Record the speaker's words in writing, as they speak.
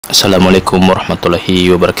Assalamualaikum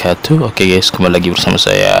warahmatullahi wabarakatuh. Oke guys, kembali lagi bersama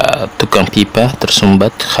saya tukang pipa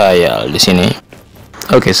tersumbat khayal di sini.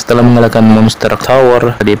 Oke, setelah mengalahkan monster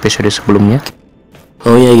tower di episode sebelumnya.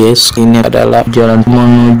 Oh ya guys, ini adalah jalan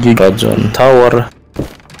menuju zone tower.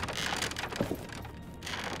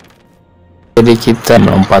 Jadi kita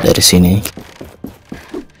melompat dari sini.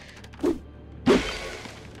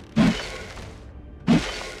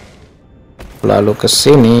 Lalu ke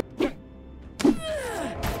sini.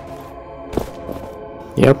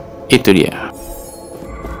 Yap, itu dia.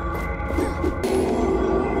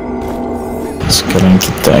 Sekarang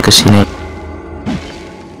kita ke sini.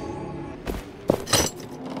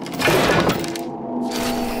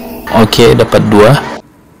 Oke, dapat 2.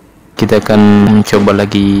 Kita akan mencoba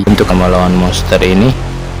lagi untuk melawan monster ini.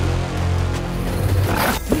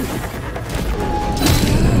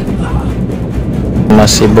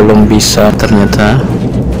 Masih belum bisa ternyata.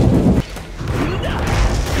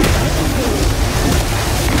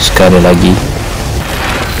 Sekali lagi,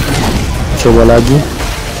 coba lagi.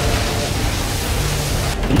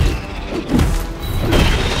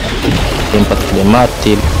 Empat kali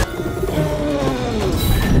mati,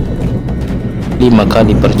 5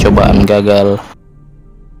 kali percobaan gagal.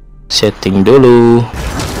 Setting dulu.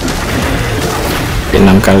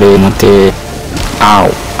 6 kali mati.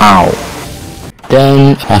 Au.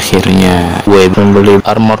 Dan akhirnya gue membeli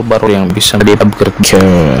armor baru yang bisa di upgrade ke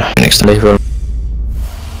next level.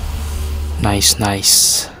 Nice.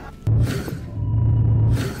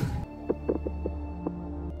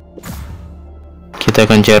 Kita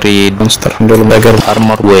akan cari monster dulu agar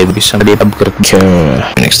armor gue bisa di upgrade ke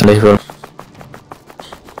next level.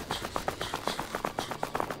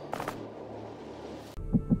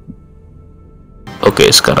 Oke,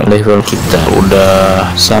 sekarang level kita udah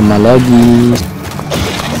sama lagi.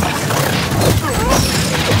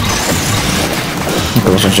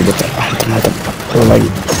 Langsung juga mantap lagi.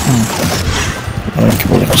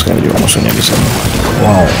 Banyak sekali juga musuhnya di sana.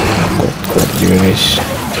 Wow, kuat juga guys.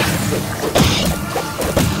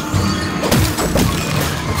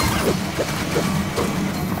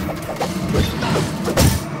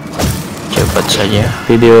 Cepat saja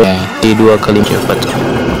video di 2 kali cepat.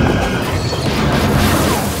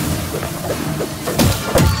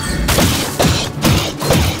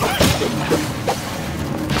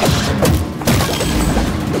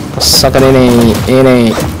 Rasakan ini.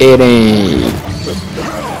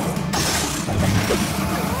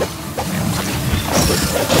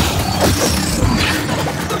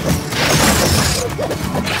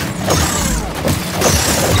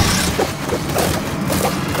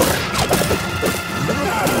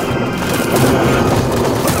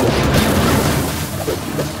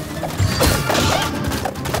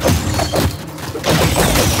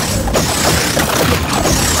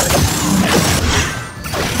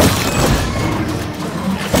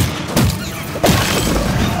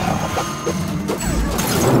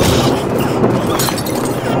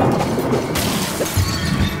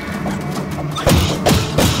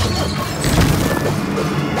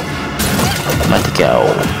 Mati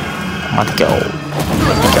kau.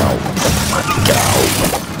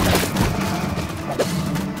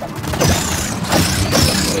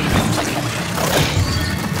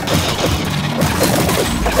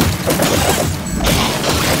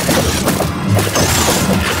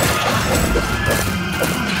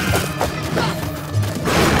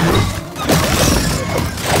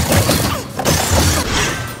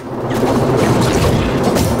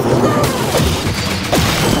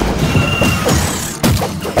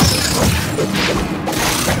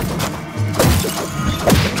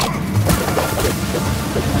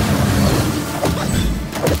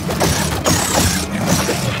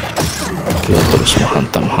 Terus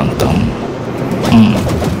menghantam.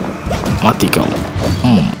 Mati kau.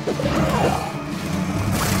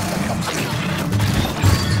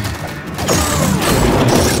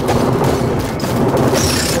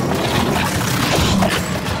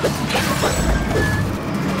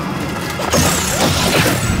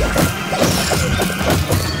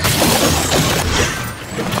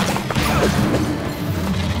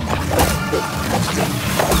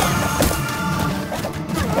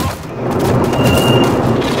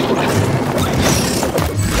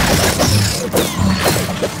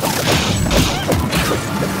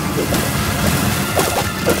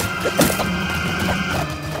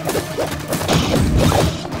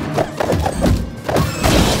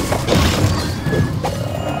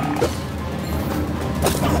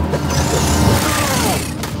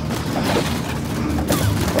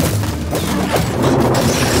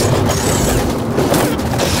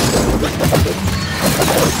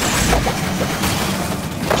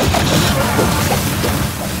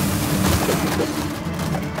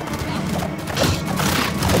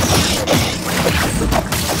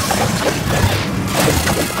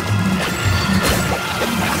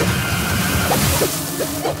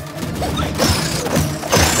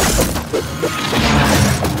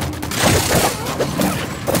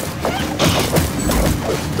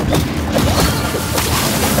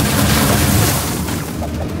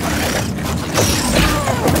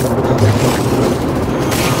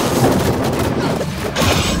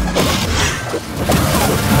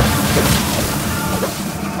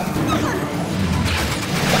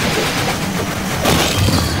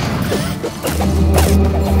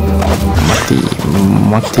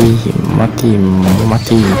 mati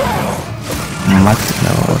mati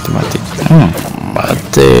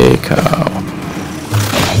kau.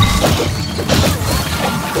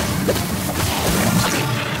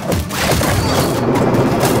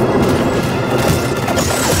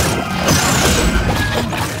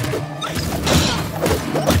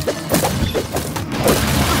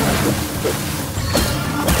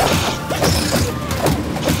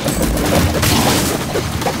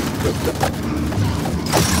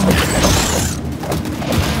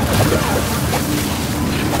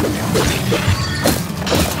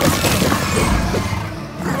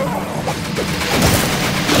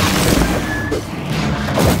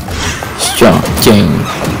 Ceng,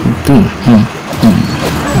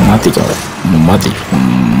 mati kau, mati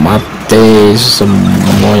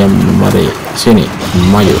semuanya, mari sini,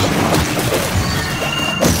 maju.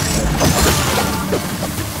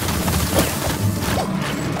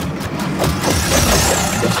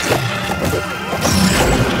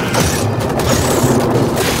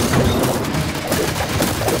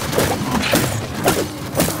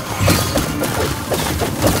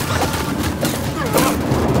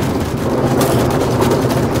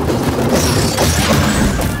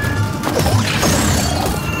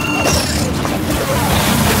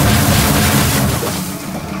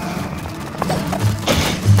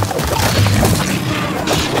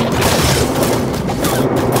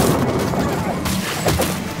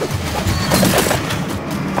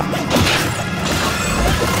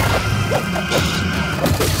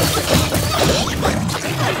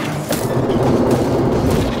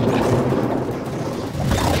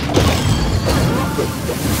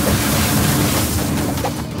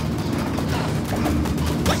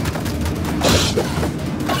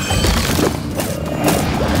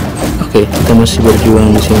 Oke, kita masih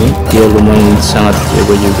berjuang di sini. Dia lumayan sangat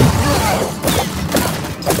jago juga.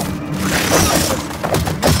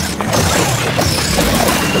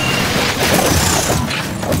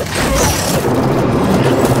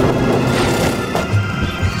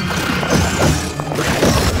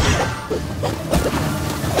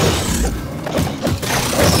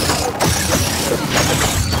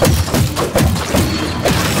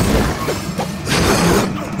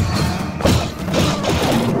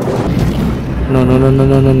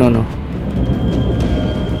 No.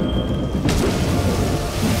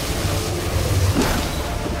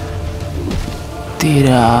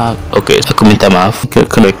 Tidak. Oke, aku minta maaf ke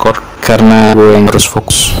rekor karena gue yang harus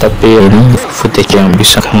fokus. Tapi ini footage yang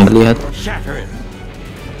bisa kamu lihat.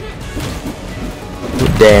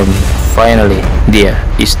 Damn, finally dia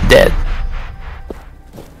is dead.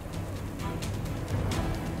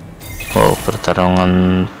 Oh,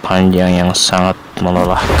 pertarungan panjang yang sangat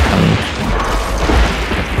melelahkan.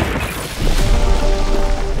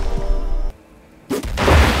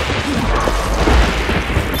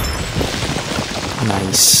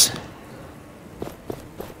 Nice.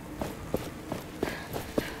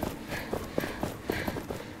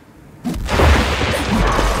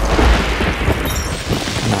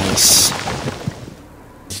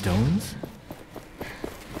 Stones?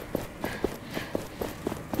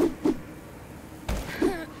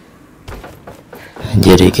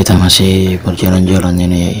 Jadi kita masih berjalan-jalan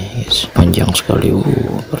ini panjang sekali,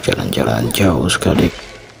 berjalan-jalan jauh sekali.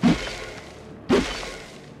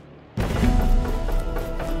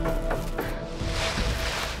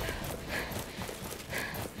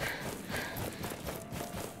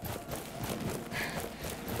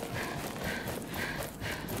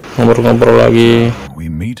 Ngobrol-ngobrol lagi. We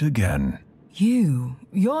meet again.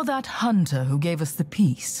 You're that hunter who gave us the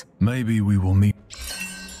peace. Maybe we will meet.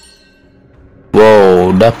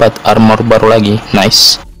 Wow, dapat armor baru lagi.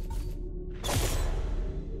 Nice.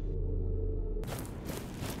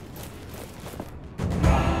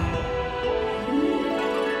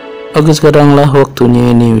 Oke, sekaranglah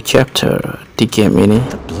waktunya new chapter di game ini.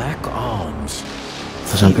 Black Arms.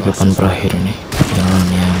 Sampai kapan berakhir ini? Jalan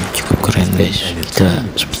yang cukup keren guys. Kita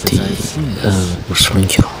seperti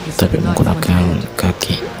berseluncur tapi menggunakan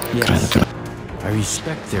kaki. Keren. I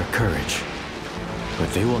respect their courage,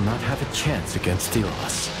 but they will not have a chance against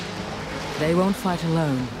us. They won't fight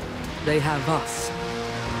alone. They have us.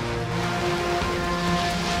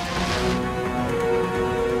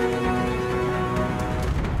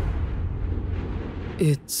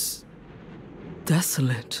 It's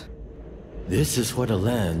desolate. This is what a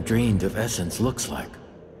land drained of essence looks like.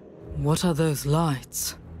 What are those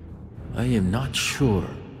lights? I am not sure.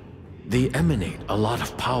 They emanate a lot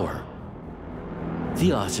of power.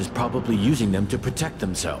 Theos is probably using them to protect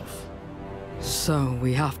themselves. So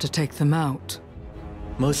we have to take them out.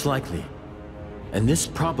 Most likely. And this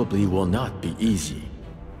probably will not be easy.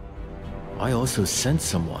 I also sense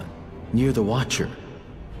someone near the Watcher.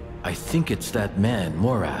 I think it's that man,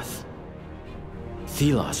 Morath.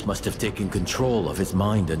 Thelos must have taken control of his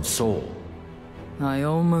mind and soul. I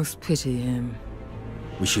almost pity him.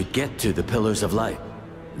 We should get to the Pillars of Light.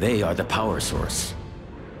 They are the power source.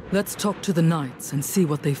 Let's talk to the knights and see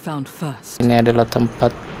what they found first. Ini adalah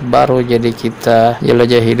tempat baru, jadi kita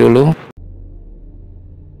jelajahi dulu.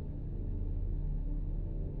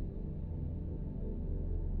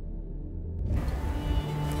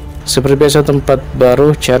 Seperti biasa tempat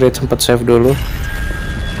baru, cari tempat save dulu.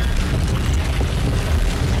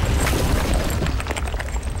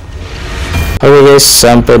 Oke guys,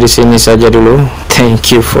 sampai di sini saja dulu.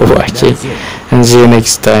 Thank you for watching and see you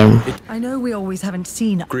next time. I know we always haven't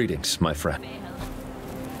seen. Greetings, my friend.